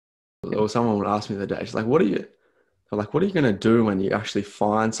or someone would ask me the other day, she's like, what are you going to do when you actually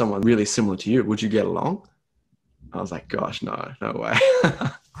find someone really similar to you? Would you get along? I was like, gosh, no, no way.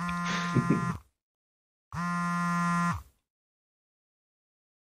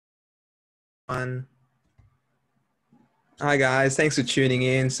 One. Hi guys, thanks for tuning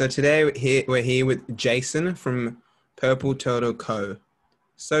in. So today we're here with Jason from Purple Turtle Co.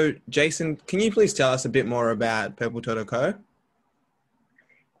 So Jason, can you please tell us a bit more about Purple Turtle Co?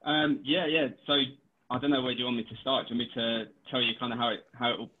 Yeah. So I don't know where do you want me to start. Do you want me to tell you kind of how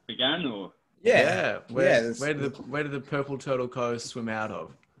it all began, or? Yeah. Where yeah. did the Purple Turtle Co swim out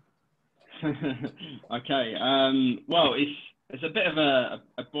of? Okay. Well, it's a bit of a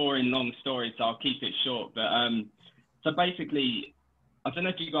boring long story, so I'll keep it short. But so basically, I don't know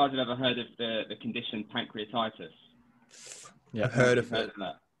if you guys have ever heard of the condition pancreatitis. Yeah, I've heard of Heard it. of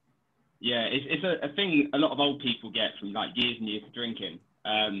that? Yeah, it's a thing a lot of old people get from like years and years of drinking.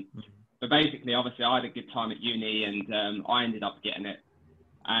 But basically, obviously, I had a good time at uni, and I ended up getting it.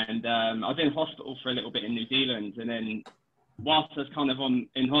 And I was in hospital for a little bit in New Zealand, and then whilst I was kind of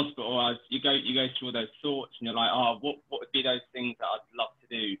in hospital, you go through all those thoughts, and you're like, oh, what would be those things that I'd love to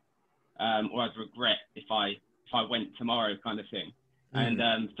do, or I'd regret if I went tomorrow, kind of thing.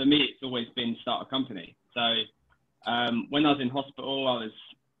 And for me, it's always been start a company. So when I was in hospital,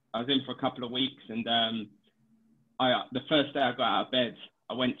 I was in for a couple of weeks, and the first day I got out of bed,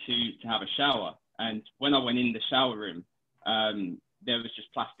 I went to have a shower, and when I went in the shower room, there was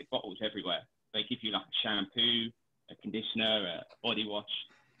just plastic bottles everywhere. They give you like a shampoo, a conditioner, a body wash,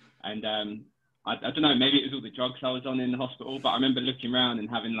 and I don't know, maybe it was all the drugs I was on in the hospital, but I remember looking around and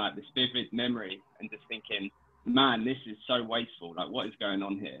having like this vivid memory and just thinking, man, this is so wasteful. Like, what is going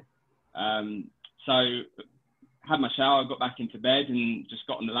on here? So had my shower, got back into bed, and just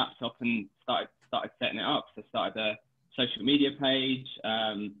got on the laptop and started setting it up. So I started a social media page,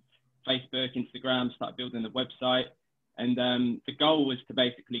 Facebook, Instagram, started building the website. And the goal was to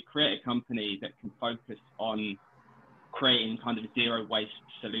basically create a company that can focus on creating kind of zero waste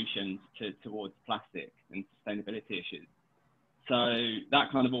solutions towards plastic and sustainability issues. So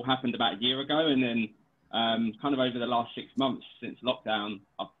that kind of all happened about a year ago. And then kind of over the last 6 months since lockdown,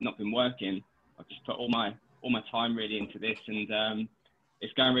 I've not been working. I've just put all my time really into this, and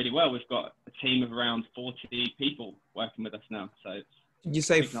it's going really well. We've got a team of around 40 people working with us now. So it's Did you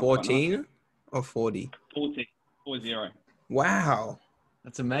say 14 or 40? 40. Wow.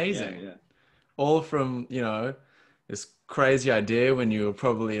 That's amazing. Yeah. All from, this crazy idea when you were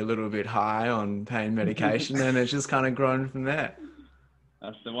probably a little bit high on pain medication, and it's just kind of grown from there.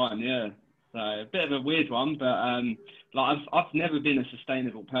 That's the one, yeah. So a bit of a weird one, but like I've never been a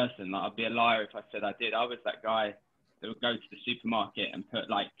sustainable person. Like I'd be a liar if I said I did. I was that guy that would go to the supermarket and put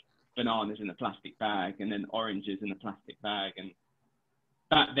like bananas in a plastic bag and then oranges in a plastic bag. And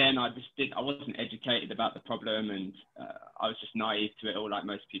back then I wasn't educated about the problem, and I was just naive to it all, like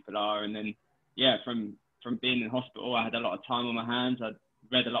most people are. And then, yeah, from being in hospital, I had a lot of time on my hands. I'd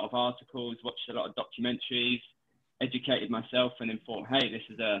read a lot of articles, watched a lot of documentaries, educated myself, and then thought, hey, this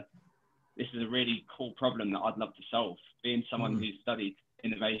is a really cool problem that I'd love to solve. Being someone who studied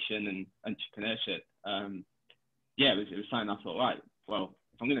innovation and entrepreneurship, yeah, it was something I thought, right, well,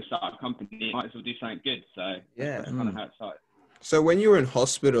 if I'm going to start a company, I might as well do something good. So that's kind of how it started. So when you were in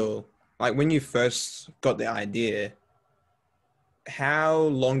hospital, like when you first got the idea, how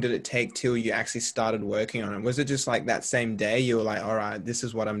long did it take till you actually started working on it? Was it just like that same day you were like, all right, this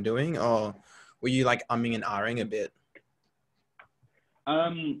is what I'm doing? Or were you like umming and ahhing a bit?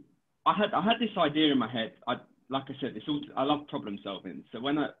 I had this idea in my head. Like I said, I love problem solving. So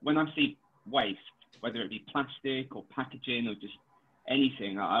when I see waste, whether it be plastic or packaging or just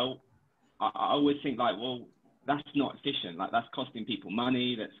anything, I always think like, well, that's not efficient. Like that's costing people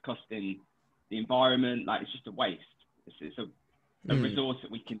money. That's costing the environment. Like it's just a waste. It's a resource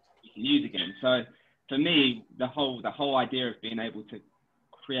that we can use again. So for me, the whole idea of being able to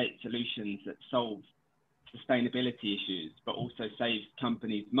create solutions that solve sustainability issues, but also saves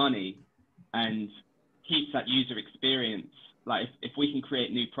companies money and keeps that user experience. Like if we can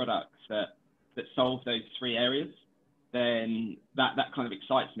create new products that solve those three areas, then that kind of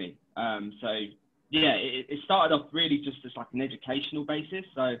excites me. So yeah, it started off really just as like an educational basis.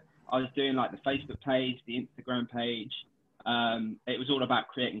 So I was doing like the Facebook page, the Instagram page. It was all about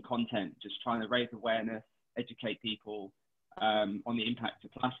creating content, just trying to raise awareness, educate people on the impact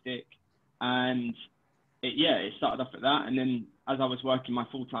of plastic. And it started off at that. And then as I was working my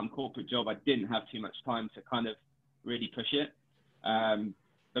full-time corporate job, I didn't have too much time to kind of really push it.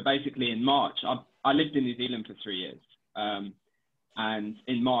 But basically in March, I lived in New Zealand for 3 years. And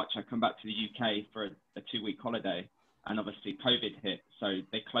in March, I come back to the UK for a 2-week holiday. and obviously COVID hit, so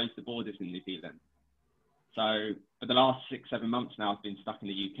they closed the borders in New Zealand. So for the last 6-7 months now, I've been stuck in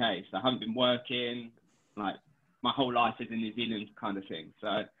the UK. So I haven't been working. Like my whole life is in New Zealand, kind of thing. So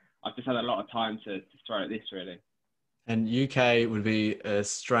I've just had a lot of time to throw at this, really. And UK would be a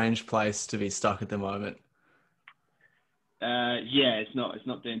strange place to be stuck at the moment. Yeah, it's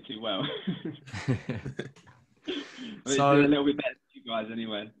not doing too well. But So, it's doing a little bit better than you guys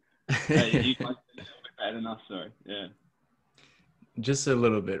anyway. You guys are a little bit better than us, sorry. Yeah. just a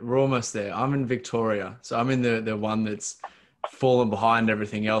little bit. We're almost there. I'm in Victoria, so I'm in the one that's fallen behind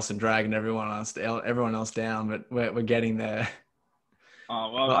everything else and dragging everyone else down. But we're getting there.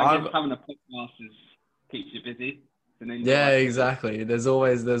 Oh well, But I guess having a podcast keeps you busy. Yeah, exactly. There's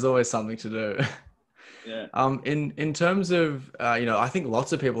always something to do. Yeah. In terms of I think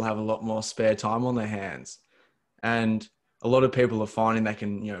lots of people have a lot more spare time on their hands, and a lot of people are finding they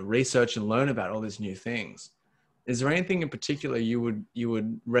can research and learn about all these new things. Is there anything in particular you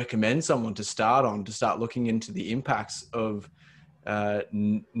would recommend someone to start looking into the impacts of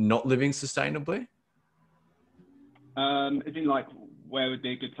not living sustainably? I think like where would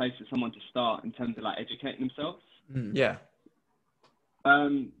be a good place for someone to start in terms of like educating themselves? Yeah.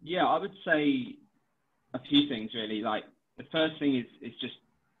 Yeah, I would say a few things really. Like the first thing is just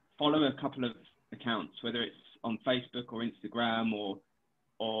follow a couple of accounts, whether it's on Facebook or Instagram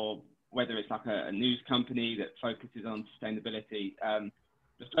or whether it's like a news company that focuses on sustainability.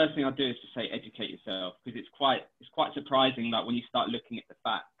 The first thing I do is to say educate yourself, because it's quite surprising that when you start looking at the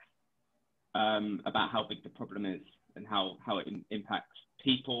facts about how big the problem is and how it impacts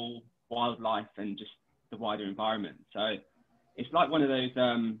people, wildlife, and just the wider environment. So it's like one of those,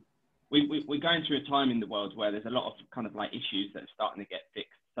 we're going through a time in the world where there's a lot of kind of like issues that are starting to get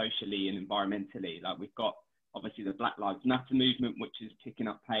fixed socially and environmentally. Like we've got obviously the Black Lives Matter movement, which is picking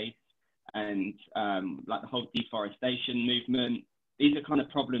up pace, and like the whole deforestation movement. These are kind of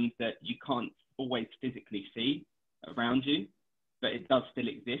problems that you can't always physically see around you, but it does still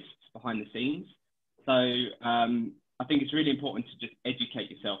exist behind the scenes. So I think it's really important to just educate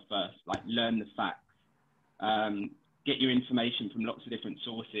yourself first, like learn the facts, get your information from lots of different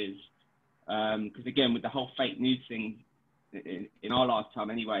sources. Because again, with the whole fake news thing in our lifetime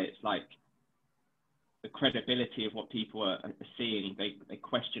anyway, it's like the credibility of what people are seeing, they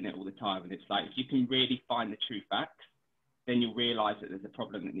question it all the time. And it's like, if you can really find the true facts, then you'll realize that there's a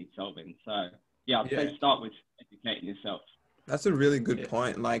problem that needs solving. So yeah, I'd say start with educating yourself. That's a really good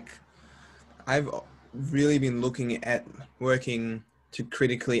point. Like I've really been looking at working to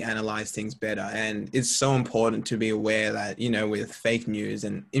critically analyze things better. And it's so important to be aware that, with fake news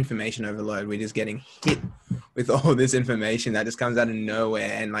and information overload, we're just getting hit with all this information that just comes out of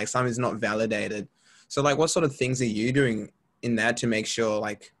nowhere and like something's not validated. So like, what sort of things are you doing in that to make sure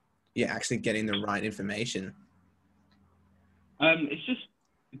like you're actually getting the right information? It's just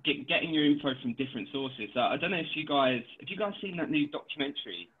getting your info from different sources. So I don't know if you guys seen that new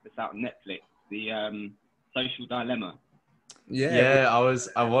documentary that's out on Netflix, the Social Dilemma? Yeah,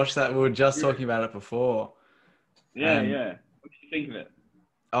 I watched that. We were just talking about it before. Yeah. What did you think of it?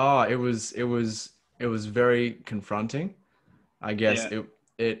 Oh, it was very confronting. I guess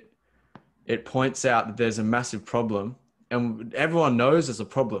it points out that there's a massive problem, and everyone knows there's a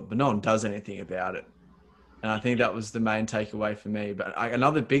problem, but no one does anything about it. And I think that was the main takeaway for me. But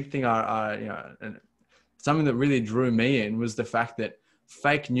another big thing, something that really drew me in was the fact that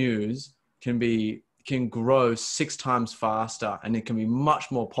fake news can grow 6 times faster, and it can be much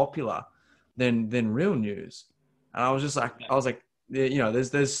more popular than real news. And I was like,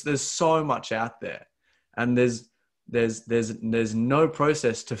 there's so much out there, and there's no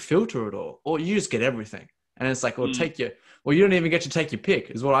process to filter it all, or you just get everything. And it's like, you don't even get to take your pick,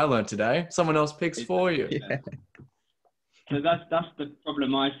 is what I learned today. Someone else picks for you. Yeah. So that's the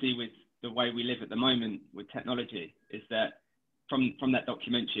problem I see with the way we live at the moment with technology, is that from that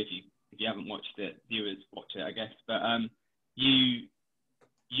documentary, if you haven't watched it, viewers watch it, I guess. But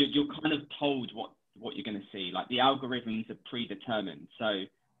you're kind of told what you're going to see. Like the algorithms are predetermined. So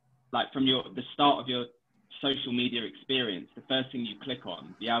like from the start of your social media experience, the first thing you click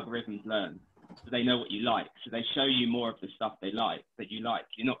on, the algorithms learn. So they know what you like. So they show you more of the stuff that you like.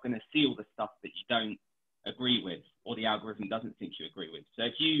 You're not going to see all the stuff that you don't agree with, or the algorithm doesn't think you agree with. So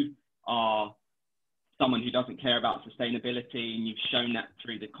if you are someone who doesn't care about sustainability and you've shown that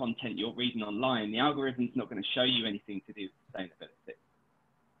through the content you're reading online, the algorithm's not going to show you anything to do with sustainability.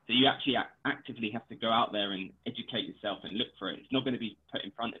 So you actually actively have to go out there and educate yourself and look for it. It's not going to be put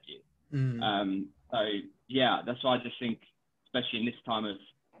in front of you. So yeah, that's why I just think, especially in this time of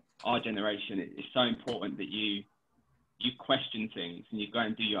our generation, it's so important that you question things and you go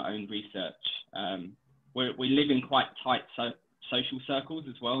and do your own research. we live in quite tight social circles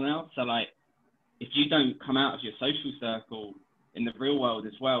as well now. So like, if you don't come out of your social circle in the real world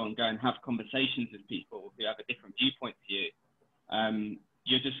as well and go and have conversations with people who have a different viewpoint to you,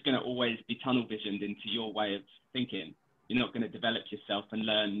 you're just going to always be tunnel visioned into your way of thinking. You're not going to develop yourself and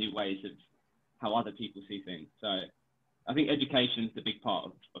learn new ways of how other people see things. So I think education is the big part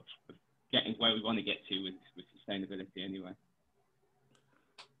of getting where we want to get to with sustainability anyway.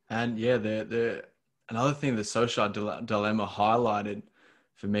 And yeah, another thing the social dilemma highlighted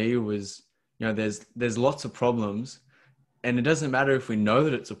for me was, you know, there's lots of problems, and it doesn't matter if we know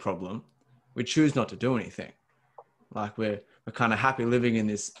that it's a problem, we choose not to do anything. Like we're kind of happy living in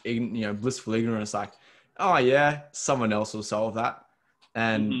this, you know, blissful ignorance. Like, oh yeah, someone else will solve that.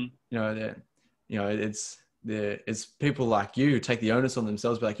 And you know, it's people like you who take the onus on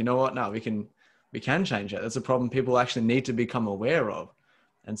themselves, be like, you know what? No, we can change it. That's a problem people actually need to become aware of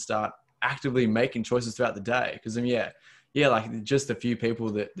and start actively making choices throughout the day. Because I mean, yeah, like just a few people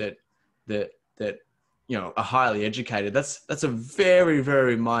that you know are highly educated. That's a very,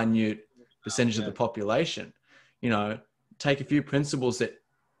 very minute percentage of the population. You know, take a few principles that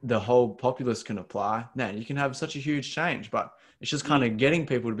the whole populace can apply. Man, you can have such a huge change. But it's just kind of getting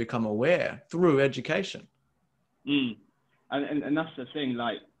people to become aware through education. And that's the thing.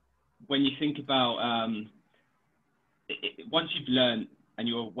 Like when you think about once you've learned and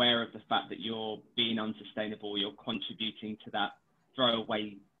you're aware of the fact that you're being unsustainable, you're contributing to that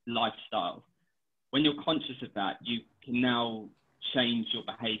throwaway lifestyle. When you're conscious of that, you can now change your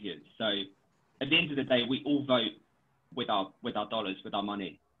behaviors. So at the end of the day, we all vote with our dollars, with our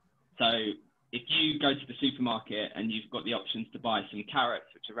money. So if you go to the supermarket and you've got the options to buy some carrots,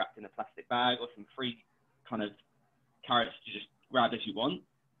 which are wrapped in a plastic bag, or some free kind of carrots to just grab as you want,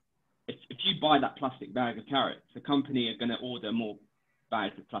 if you buy that plastic bag of carrots, the company are going to order more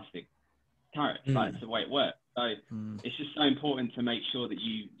bags of plastic carrots. That's the way it works. So it's just so important to make sure that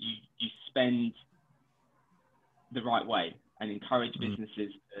you spend the right way and encourage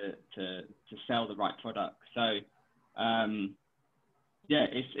businesses to sell the right product. So yeah,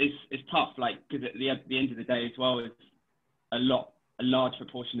 it's tough, like, because at the end of the day as well, it's a large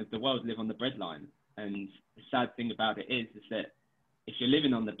proportion of the world live on the breadline. And the sad thing about it is that if you're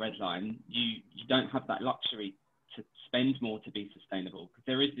living on the breadline, you don't have that luxury to spend more to be sustainable, because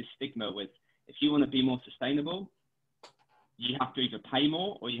there is this stigma with, if you want to be more sustainable, you have to either pay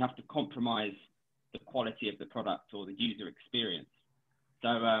more or you have to compromise the quality of the product or the user experience. So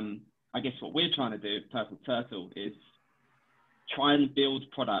I guess what we're trying to do at Purple Turtle is try and build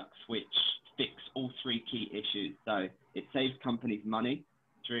products which fix all three key issues. So it saves companies money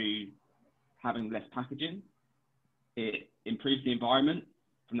through having less packaging. It improves the environment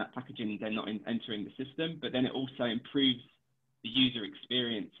from that packaging then not entering the system, but then it also improves the user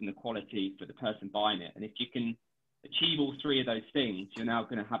experience and the quality for the person buying it. And if you can achieve all three of those things, you're now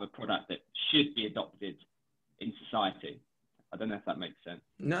going to have a product that should be adopted in society. I don't know if that makes sense.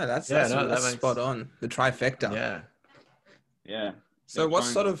 No, that's spot on. The trifecta. Yeah. So what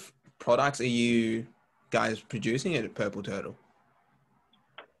sort of products are you guys producing at Purple Turtle?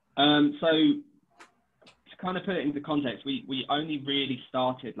 So to kind of put it into context, we only really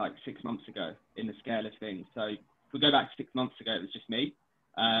started like 6 months ago in the scale of things. So if we go back 6 months ago, it was just me.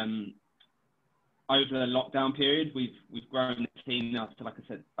 Over the lockdown period, we've grown the team now to, like I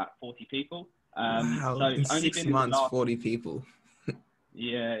said, about 40 people. Wow, so in 6 months, 40 people.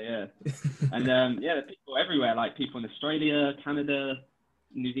 Yeah. And there are people everywhere, like people in Australia, Canada,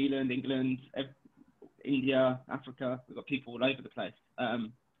 New Zealand, England, India, Africa. We've got people all over the place.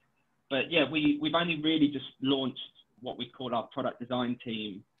 But yeah, we've only really just launched what we call our product design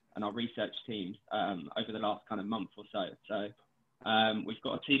team and our research teams over the last kind of month or so. So we've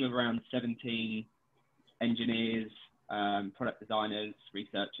got a team of around 17 engineers, product designers,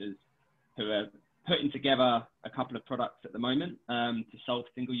 researchers who are putting together a couple of products at the moment to solve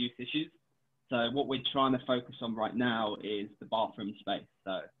single-use issues. So what we're trying to focus on right now is the bathroom space.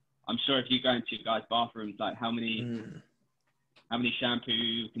 So I'm sure if you go into your guys' bathrooms, like how many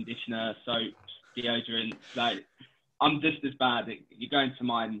shampoo, conditioner, soaps, deodorants, like I'm just as bad. You go into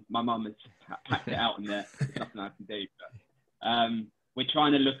mine, my mum has packed it out in there. There's nothing I can do. But, we're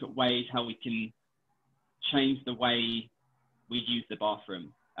trying to look at ways how we can change the way we use the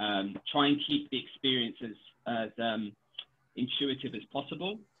bathroom. Try and keep the experience as intuitive as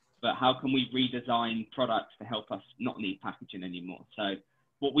possible, but how can we redesign products to help us not need packaging anymore? So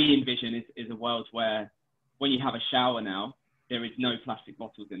what we envision is a world where when you have a shower now, there is no plastic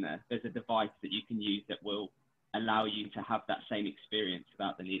bottles in there. There's a device that you can use that will allow you to have that same experience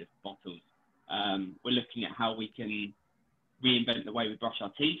without the need of bottles. We're looking at how we can reinvent the way we brush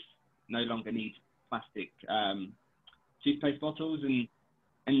our teeth, no longer need plastic toothpaste bottles, and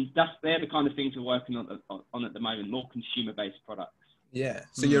they're the kind of things we're working on at the moment, more consumer-based products. Yeah.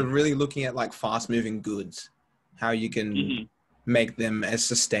 So you're really looking at like fast-moving goods, how you can make them as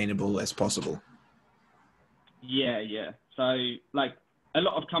sustainable as possible. Yeah. So like a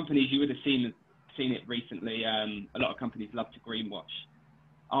lot of companies, you would have seen it recently. A lot of companies love to greenwash.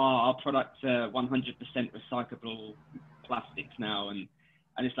 Our products are 100% recyclable plastics now, and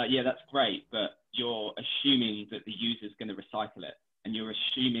it's like, yeah, that's great, but you're assuming that the user's going to recycle it, and you're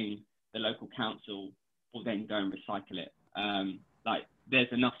assuming the local council will then go and recycle it. Like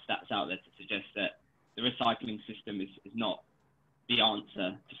there's enough stats out there to suggest that the recycling system is not the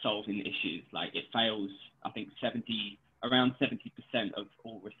answer to solving the issues. Like it fails, I think around 70% of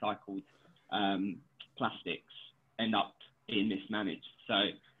all recycled plastics end up being mismanaged. So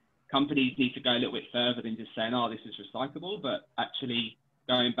companies need to go a little bit further than just saying, oh, this is recyclable, but actually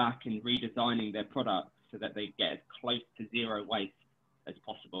going back and redesigning their products so that they get as close to zero waste as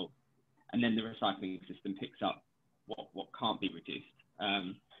possible. And then the recycling system picks up what can't be reduced.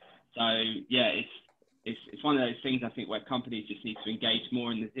 So yeah, it's one of those things, I think, where companies just need to engage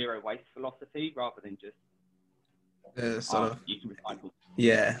more in the zero waste philosophy rather than just you can recycle.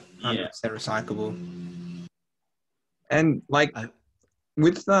 Yeah, 100% recyclable. And like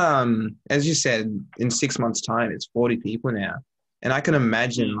with as you said, in 6 months' time, it's 40 people now, and I can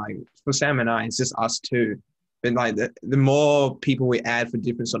imagine like for Sam and I, it's just us two. But like the more people we add for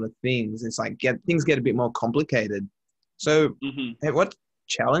different sort of things, it's like things get a bit more complicated. So, what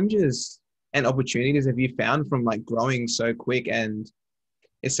challenges and opportunities have you found from like growing so quick and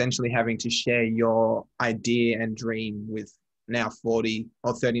essentially having to share your idea and dream with now 40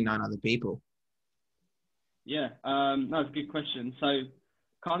 or 39 other people? Yeah, that's a good question. So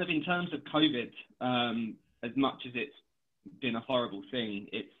kind of in terms of COVID, as much as it's been a horrible thing,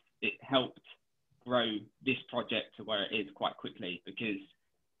 it helped grow this project to where it is quite quickly, because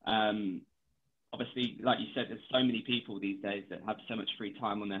obviously, like you said, there's so many people these days that have so much free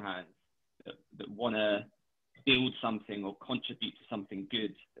time on their hands that want to build something or contribute to something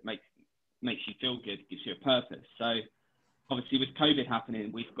good that makes you feel good, gives you a purpose. So obviously with COVID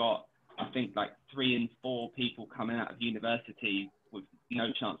happening, we've got, I think, like 3 and 4 people coming out of university with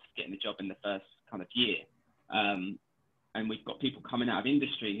no chance of getting a job in the first kind of year. And we've got people coming out of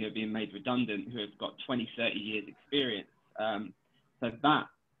industry who are being made redundant, who have got 20, 30 years experience. So that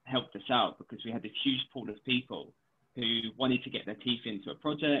helped us out, because we had this huge pool of people who wanted to get their teeth into a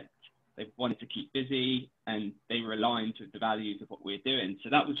project. They wanted to keep busy, and they were aligned with the values of what we're doing. So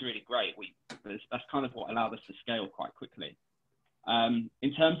that was really great. That's kind of what allowed us to scale quite quickly.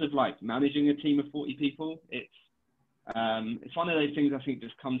 In terms of like managing a team of 40 people, it's one of those things I think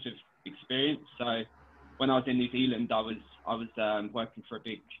just comes with experience. So when I was in New Zealand, I was working for a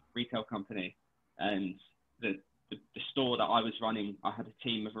big retail company, and the store that I was running, I had a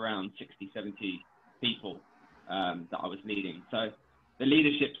team of around 60, 70 people that I was leading. So the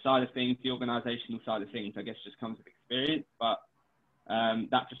leadership side of things, the organizational side of things, I guess just comes with experience. But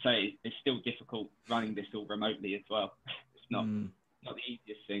that to say, it's still difficult running this all remotely as well. It's not the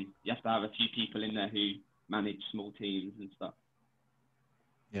easiest thing. You have to have a few people in there who manage small teams and stuff.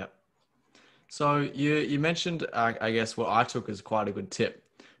 Yeah. So you mentioned, I guess, what I took as quite a good tip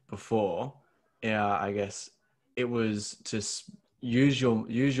before. I guess it was to use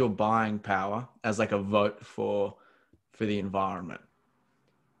your buying power as like a vote for the environment.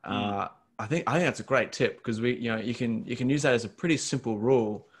 I think that's a great tip, because you can use that as a pretty simple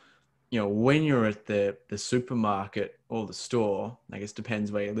rule. When you're at the supermarket or the store, I guess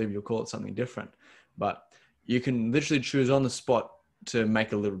depends where you live, you'll call it something different, but you can literally choose on the spot to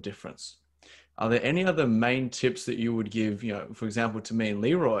make a little difference. Are there any other main tips that you would give, for example, to me and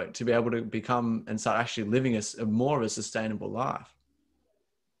Leroy, to be able to become and start actually living a more of a sustainable life?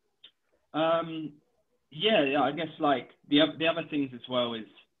 Yeah, I guess like the other things as well is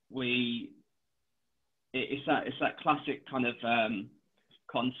it's that classic kind of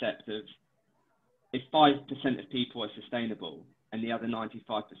concept of, if 5% of people are sustainable and the other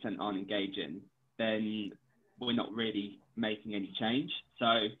 95% aren't engaging, then we're not really making any change.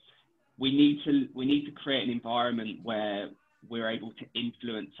 So we need to create an environment where we're able to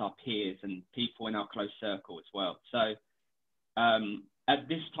influence our peers and people in our close circle as well. So at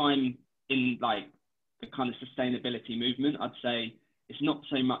this time in like the kind of sustainability movement, I'd say it's not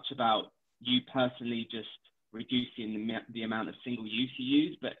so much about you personally just reducing the amount of single use you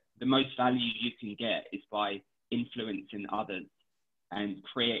use, but the most value you can get is by influencing others and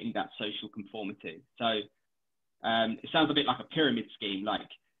creating that social conformity. So it sounds a bit like a pyramid scheme, like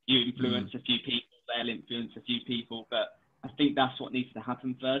you influence a few people, they'll influence a few people, but I think that's what needs to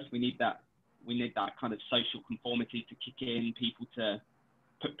happen first. We need that we need that kind of social conformity to kick in, people to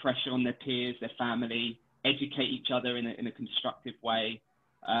put pressure on their peers, their family, educate each other in a constructive way.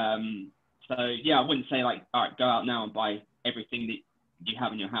 So yeah, I wouldn't say like, all right, go out now and buy everything that you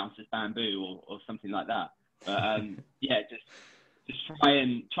have in your house as bamboo or something like that. But yeah, just try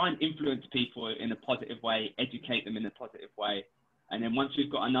and influence people in a positive way, educate them in a positive way. And then once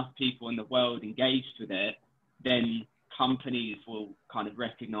we've got enough people in the world engaged with it, then companies will kind of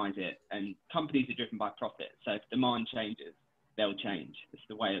recognize it. And companies are driven by profit. So if demand changes, they'll change. It's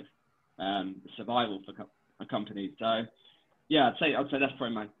the way of survival for companies. So yeah, I'd say that's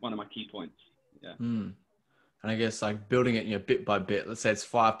probably one of my key points. Yeah. And I guess like building it, you know, bit by bit, let's say it's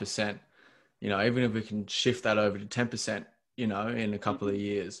 5%, you know, even if we can shift that over to 10%, you know, in a couple of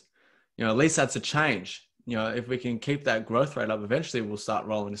years, you know, at least that's a change. You know, if we can keep that growth rate up, eventually we'll start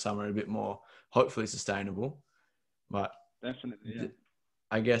rolling to somewhere a bit more, hopefully sustainable. But definitely, yeah.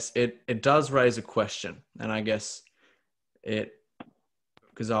 I guess it does raise a question, and I guess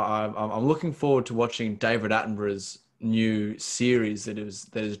because I'm looking forward to watching David Attenborough's new series that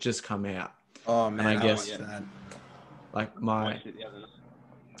has just come out. Oh man, and I guess that. Like my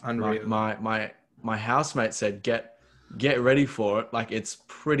housemate said, get ready for it. Like it's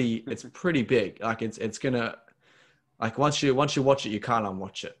pretty big. Like it's gonna, like once you watch it, you can't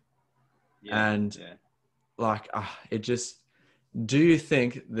unwatch it. Like it just, do you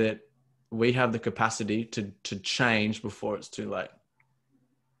think that we have the capacity to change before it's too late?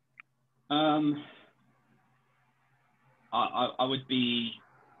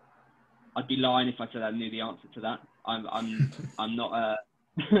 I'd be lying if I said I knew the answer to that. I'm not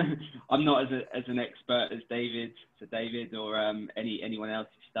I'm not as an expert as David or anyone else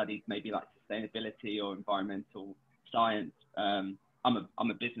who studied maybe like sustainability or environmental science. I'm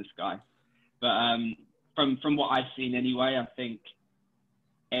a business guy, but from what I've seen anyway, I think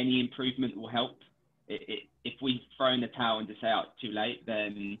any improvement will help. If we throw in the towel and just say, "Oh, it's too late,"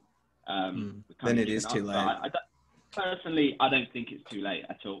 then it is too late. Personally, I don't think it's too late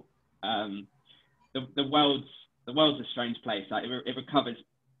at all. The world's a strange place. Like it recovers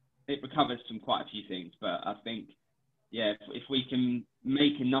from quite a few things, but I think, yeah, if we can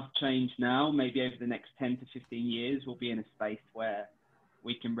make enough change now, maybe over the next 10 to 15 years, we'll be in a space where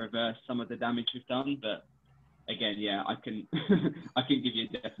we can reverse some of the damage we've done. But again, yeah, I can give you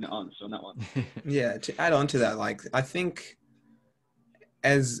a definite answer on that one. Yeah, to add on to that, like I think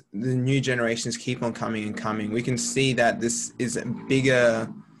as the new generations keep on coming and coming, we can see that this is a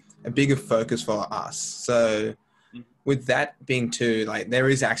bigger focus for us. So with that being too, like there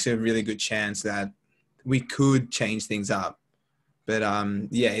is actually a really good chance that we could change things up. But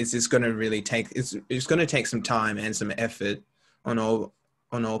yeah, it's just going to really it's going to take some time and some effort on all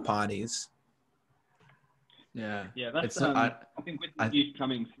parties. Yeah. Yeah, that's I think with the youth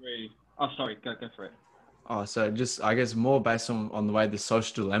coming through. Oh, sorry, go for it. Oh, so just, I guess more based on the way the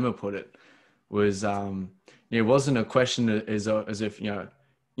Social Dilemma put it was, it wasn't a question as if, you know,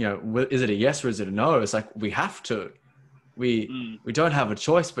 is it a yes or is it a no? It's like, we have to, we don't have a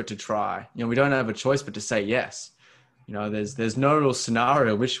choice but to try, you know, we don't have a choice but to say yes. You know, there's no real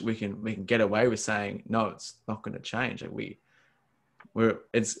scenario which we can get away with saying, no, it's not going to change. Like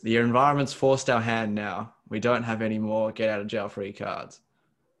it's the environment's forced our hand now. We don't have any more get out of jail free cards.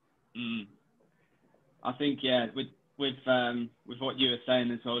 I think, yeah, with what you were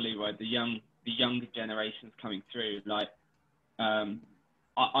saying as well, Leroy, the younger generations coming through, like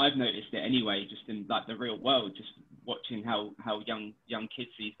I've noticed it anyway, just in like the real world, just watching how young kids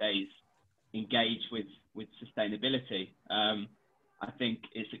these days engage with sustainability. I think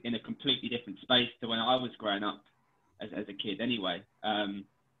it's in a completely different space to when I was growing up as a kid anyway.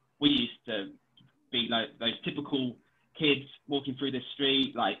 We used to be like those typical kids walking through the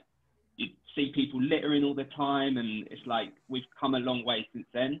street, like you see people littering all the time, and it's like we've come a long way since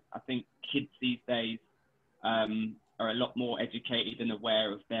then. I think kids these days are a lot more educated and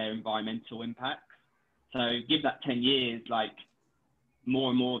aware of their environmental impacts. So give that 10 years, like more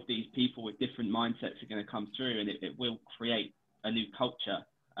and more of these people with different mindsets are going to come through, and it will create a new culture.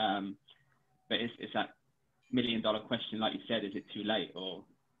 But it's that $1 million question, like you said, is it too late, or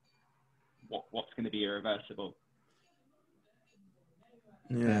what's going to be irreversible?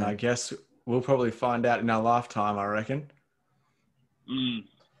 Yeah, and I guess we'll probably find out in our lifetime, I reckon.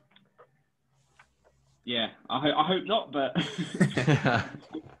 Yeah, I hope not, but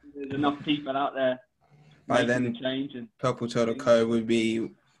there's enough people out there by then change, and Purple Turtle Co. will be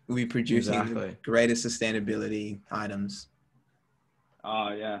producing the greatest sustainability items. Oh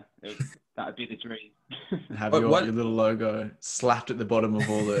yeah, that would be the dream. Have your little logo slapped at the bottom of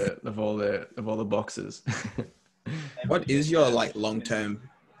all the boxes. What is your like long-term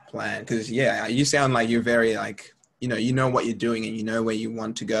plan? Because yeah, you sound like you're very like, you know what you're doing and you know where you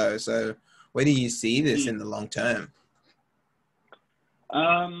want to go. So where do you see this in the long term?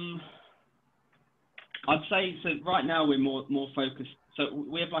 I'd say so. Right now, we're more focused. So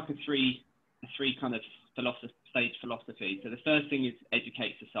we have like a three kind of stage philosophy. So the first thing is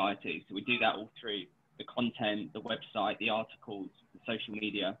educate society. So we do that all through the content, the website, the articles, the social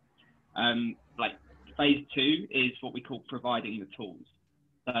media. Like phase two is what we call providing the tools.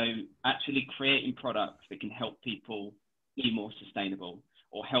 So actually creating products that can help people be more sustainable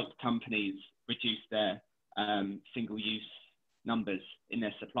or help companies reduce their single-use numbers in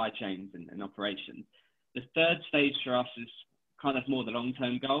their supply chains and operations. The third stage for us is kind of more the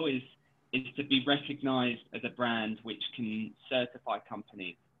long-term goal is to be recognized as a brand which can certify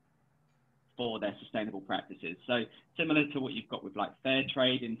companies for their sustainable practices. So similar to what you've got with like fair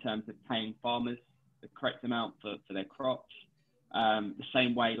trade in terms of paying farmers the correct amount for their crops. The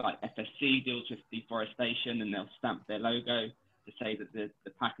same way like FSC deals with deforestation and they'll stamp their logo to say that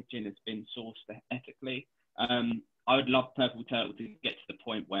the packaging has been sourced ethically. I would love Purple Turtle to get to the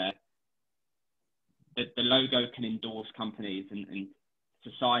point where the logo can endorse companies and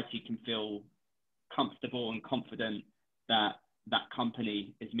society can feel comfortable and confident that that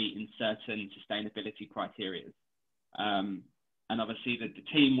company is meeting certain sustainability criteria. And obviously the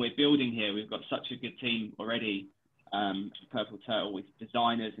team we're building here, we've got such a good team already, Purple Turtle, with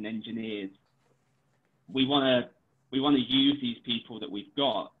designers and engineers. We want to use these people that we've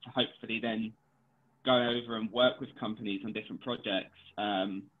got to hopefully then go over and work with companies on different projects,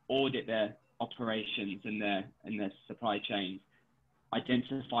 audit their operations and their supply chains,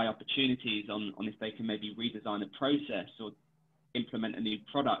 identify opportunities on if they can maybe redesign a process or implement a new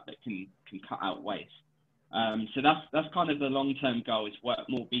product that can cut out waste. So that's kind of the long-term goal, is work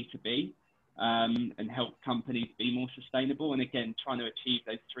more B2B and help companies be more sustainable. And again, trying to achieve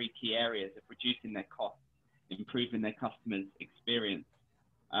those three key areas of reducing their costs, improving their customers' experience,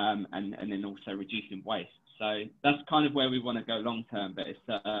 and then also reducing waste. So that's kind of where we want to go long-term, but it's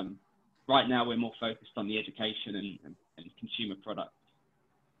right now we're more focused on the education and consumer products.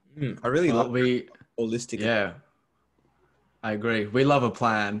 I really love holistic. Yeah, I agree. We love a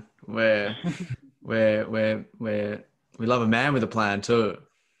plan where we love a man with a plan too,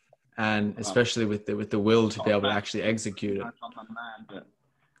 and especially with the will to be able to actually execute it.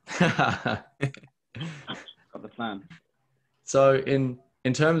 Got the plan. So in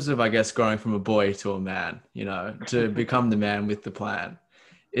terms of, I guess, growing from a boy to a man, to become the man with the plan,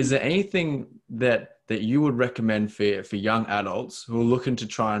 is there anything that you would recommend for young adults who are looking to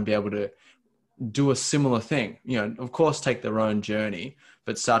try and be able to do a similar thing? Of course, take their own journey,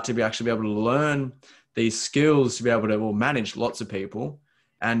 but start to actually be able to learn these skills to be able to manage lots of people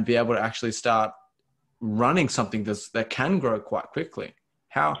and be able to actually start running something that can grow quite quickly.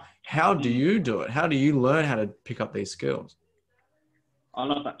 How do you do it? How do you learn how to pick up these skills? I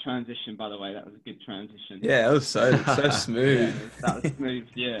love that transition, by the way. That was a good transition. Yeah, it was so smooth. Yeah, that was smooth,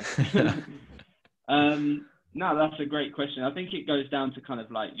 yeah. No, that's a great question. I think it goes down to kind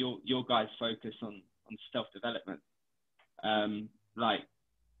of like your guys' focus on self-development. Like,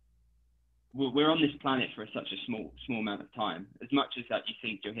 we're on this planet for such a small amount of time. As much as that you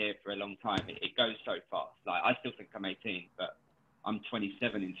think you're here for a long time, it goes so fast. Like, I still think I'm 18, but I'm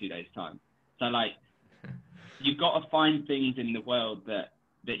 27 in 2 days' time. So like, you've got to find things in the world that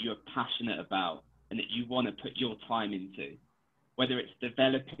you're passionate about and that you want to put your time into, whether it's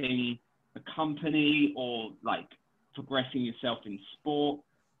developing a company or like progressing yourself in sport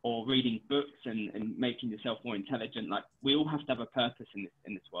or reading books and making yourself more intelligent. Like, we all have to have a purpose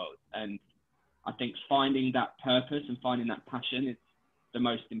in this world. And I think finding that purpose and finding that passion is the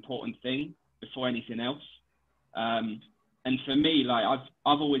most important thing before anything else. And for me, like,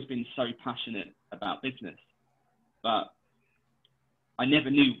 I've always been so passionate about business, but I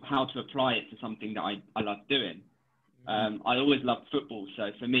never knew how to apply it to something that I love doing. I always loved football. So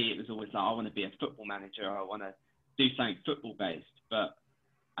for me, it was always like, I want to be a football manager. I want to do something football based, but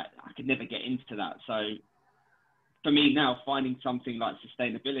I could never get into that. So for me now, finding something like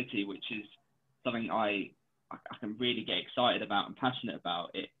sustainability, which is something I can really get excited about and passionate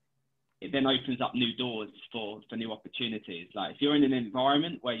about, it then opens up new doors for new opportunities. Like, if you're in an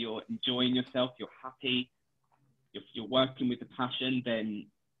environment where you're enjoying yourself, you're happy, you're working with a passion, then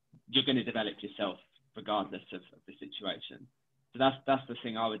you're going to develop yourself regardless of the situation. So that's the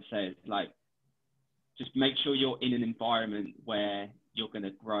thing I would say, is like, just make sure you're in an environment where you're going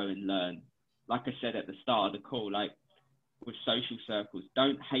to grow and learn. Like I said at the start of the call, like with social circles,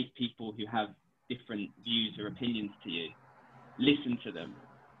 don't hate people who have different views or opinions to you. Listen to them,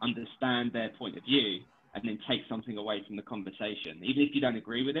 understand their point of view, and then take something away from the conversation. Even if you don't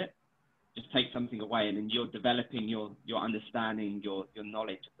agree with it, just take something away, and then you're developing your understanding, your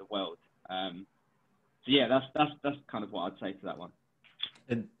knowledge of the world. So yeah, that's kind of what I'd say to that one.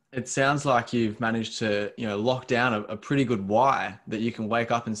 It sounds like you've managed to, lock down a pretty good why that you can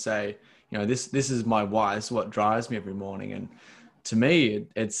wake up and say, this is my why. This is what drives me every morning. And to me,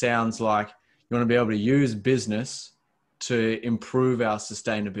 it sounds like you want to be able to use business to improve our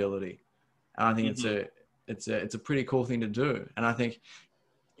sustainability. And I think it's a pretty cool thing to do. And I think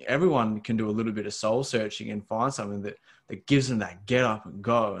everyone can do a little bit of soul searching and find something that gives them that get up and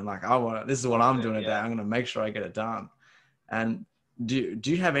go. And like, this is what I'm doing today. I'm going to make sure I get it done. And do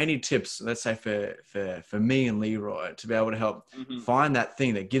you have any tips, let's say for me and Leroy, to be able to help find that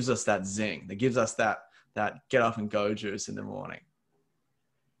thing that gives us that zing, that gives us that get up and go juice in the morning?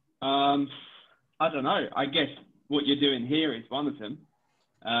 I don't know. I guess what you're doing here is one of them.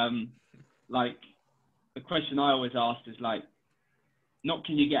 Like the question I always ask is like, not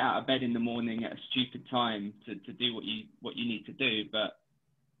can you get out of bed in the morning at a stupid time to do what you need to do, but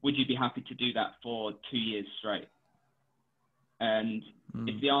would you be happy to do that for 2 years straight? And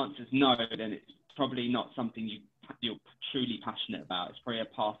if the answer is no, then it's probably not something you're truly passionate about. It's probably a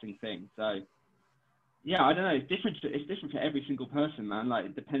passing thing. So yeah, I don't know. It's different for every single person, man. Like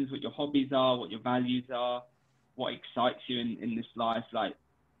it depends what your hobbies are, what your values are, what excites you in this life. Like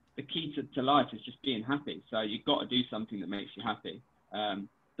the key to life is just being happy. So you've got to do something that makes you happy.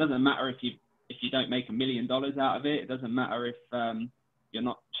 Doesn't matter if you don't make $1 million out of it. It doesn't matter if you're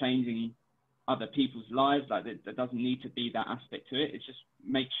not changing other people's lives. Like there doesn't need to be that aspect to it. It's just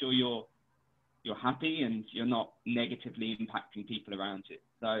make sure you're happy and you're not negatively impacting people around you.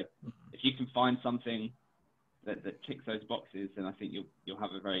 So if you can find something that ticks those boxes, then I think you'll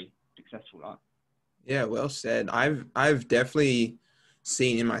have a very successful life. Yeah, well said. I've definitely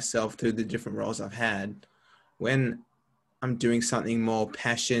seen in myself through the different roles I've had, when I'm doing something more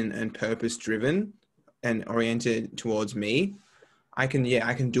passion and purpose driven and oriented towards me, I can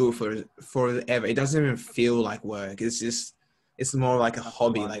do it forever. It doesn't even feel like work. It's more like a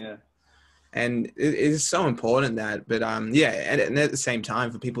hobby. And it is so important that, but and at the same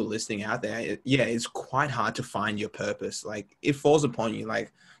time, for people listening out there, it's quite hard to find your purpose. Like it falls upon you.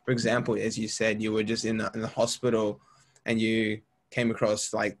 Like for example, as you said, you were just in the hospital and you came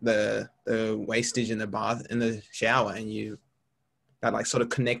across like the wastage in the bath, in the shower, and that like sort of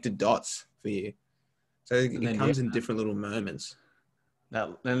connected dots for you. So it comes in different little moments.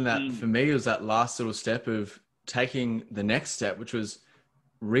 That for me was that last little step of taking the next step, which was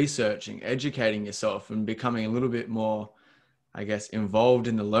researching, educating yourself and becoming a little bit more, I guess, involved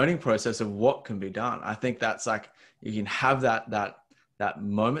in the learning process of what can be done. I think that's like, you can have that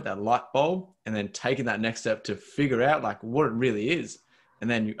moment, that light bulb, and then taking that next step to figure out like what it really is. And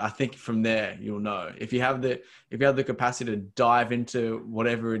then I think from there, you'll know if you have the capacity to dive into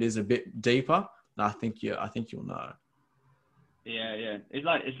whatever it is a bit deeper, I think you'll know. Yeah. It's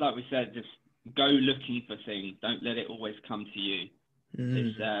like we said, just go looking for things. Don't let it always come to you.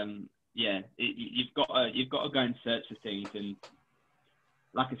 It's you've got to go and search for things. And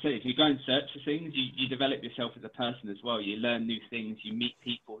like I said, if you go and search for things, you develop yourself as a person as well. You learn new things. You meet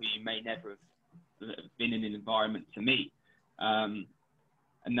people who you may never have been in an environment to meet. And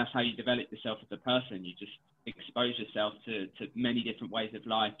that's how you develop yourself as a person. You just expose yourself to many different ways of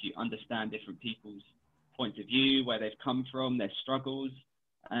life. You understand different people's points of view, where they've come from, their struggles.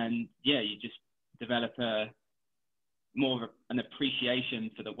 And you just develop more of an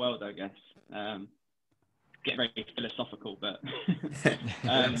appreciation for the world, I guess. Get very philosophical, but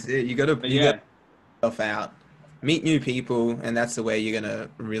that's it. You got to yourself out, meet new people, and that's the way you're gonna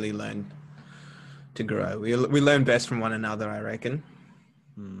really learn to grow. We learn best from one another, I reckon.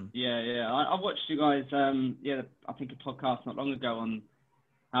 Yeah. I watched you guys. I think a podcast not long ago on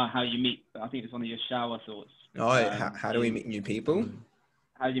how you meet. I think it's one of your shower thoughts. How do we meet new people?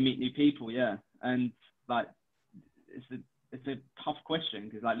 How do you meet new people? Yeah, and like it's a tough question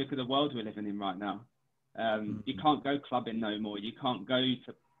because like look at the world we're living in right now. You can't go clubbing no more. You can't go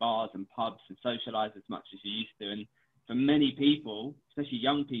to bars and pubs and socialize as much as you used to. And for many people, especially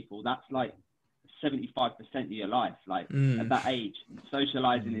young people, that's like 75% of your life. Like at that age,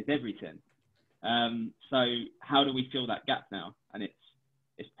 socializing is everything. So how do we fill that gap now? And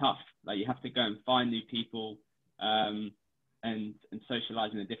it's tough. Like you have to go and find new people and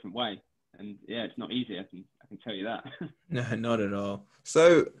socialize in a different way. And it's not easy. I can tell you that. No, not at all.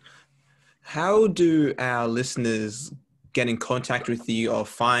 So how do our listeners get in contact with you or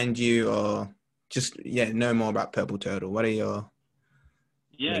find you or just know more about Purple Turtle? What are your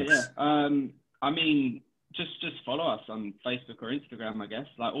links? I mean, just follow us on Facebook or Instagram, I guess.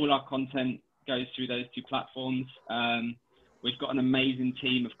 Like all our content goes through those two platforms. We've got an amazing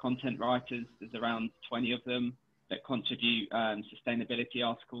team of content writers. There's around 20 of them that contribute sustainability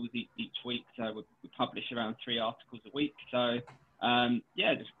articles each week. So we publish around 3 articles a week. So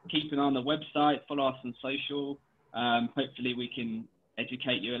yeah, just keep an eye on the website, follow us on social. Hopefully we can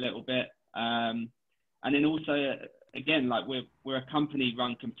educate you a little bit. And then also, again, like we're a company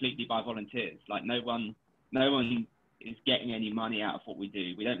run completely by volunteers. Like no one is getting any money out of what we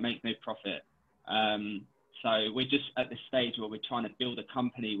do. We don't make no profit. So we're just at the stage where we're trying to build a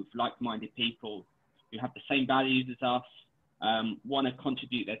company with like-minded people who have the same values as us, want to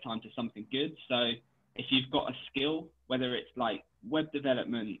contribute their time to something good. So if you've got a skill, whether it's like web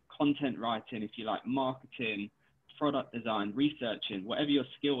development, content writing, if you like marketing, product design, researching, whatever your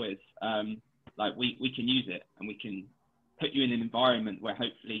skill is, like we can use it, and we can put you in an environment where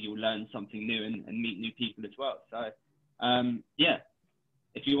hopefully you'll learn something new and meet new people as well. So yeah,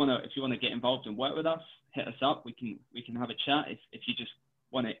 if you want to get involved and work with us, hit us up. We can have a chat. If you just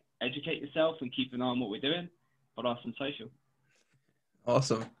want to educate yourself and keep an eye on what we're doing, follow us on social.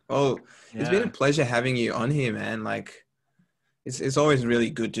 Awesome. Well, It's been a pleasure having you on here, man. Like, it's always really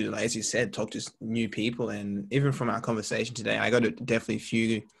good to, like, as you said, talk to new people. And even from our conversation today, I got definitely a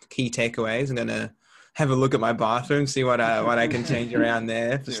few key takeaways. I'm gonna have a look at my bathroom, see what I can change around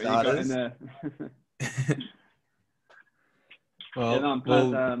there for starters. Well, yeah, no,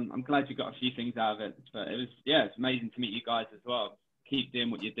 I'm glad you got a few things out of it. But it's amazing to meet you guys as well. Keep doing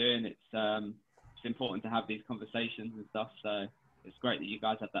what you're doing. It's important to have these conversations and stuff. So it's great that you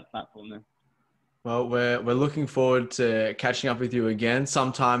guys have that platform there. Well, we're looking forward to catching up with you again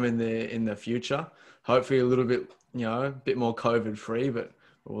sometime in the future. Hopefully a little bit, a bit more COVID free, but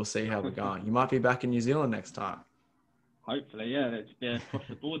we'll see how we're going. You might be back in New Zealand next time. Hopefully, yeah. It'd be across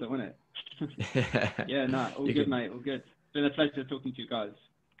the border, wouldn't it? Yeah, no, all good, mate. All good. It's been a pleasure talking to you guys.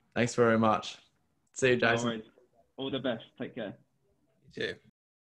 Thanks very much. See you, Jason. No worries. All the best. Take care. You too.